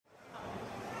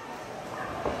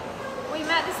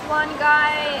met this one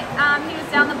guy. He was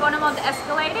down the bottom of the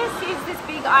escalators. He's this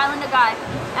big islander guy,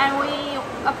 and we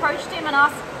approached him and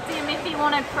asked him if he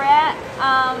wanted prayer.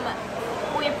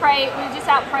 We were just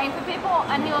out praying for people,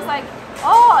 and he was like,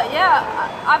 oh yeah,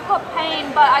 I've got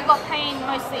pain, but I got pain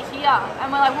mostly here. And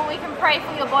we're like, well, we can pray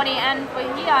for your body and for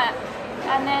here.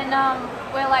 And then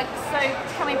we're like, so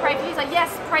can we pray for you? He's like,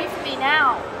 yes, pray for me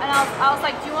now. And I was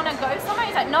like, do you want to go somewhere?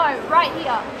 He's like, no, right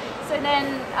here. So then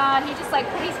he just like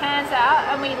put his hands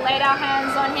out, and we laid our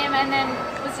hands on him, and then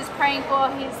was just praying for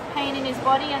his pain in his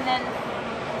body, and then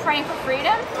praying for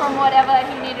freedom from whatever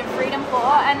he needed freedom for.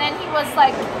 And then he was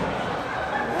like,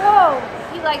 whoa,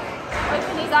 he like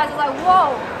opened his eyes and was like,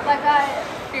 whoa, like I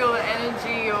feel the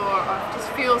energy or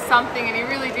just feel something, and he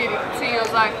really did. You could see he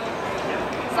was like,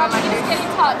 he was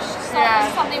getting touched.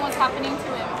 Something was happening to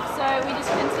him. So we just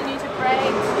continued to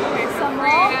pray some more.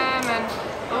 Freedom, and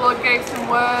the Lord gave some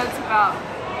words about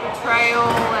betrayal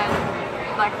and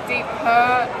like deep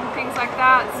hurt and things like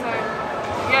that. So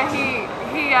yeah, he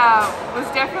was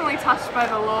definitely touched by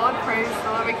the Lord. Praise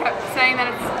the Lord. We kept saying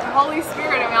that it's the Holy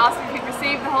Spirit, and we asked him if he'd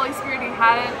received the Holy Spirit. He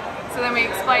hadn't. So then we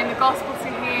explained the gospel to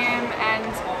him and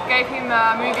gave him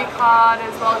a movie card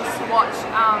as well, just to watch,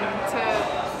 to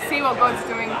see what God's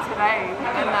doing today.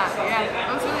 And that, yeah,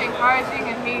 it was really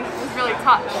encouraging, and he was really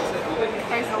touched.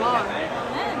 Praise the Lord.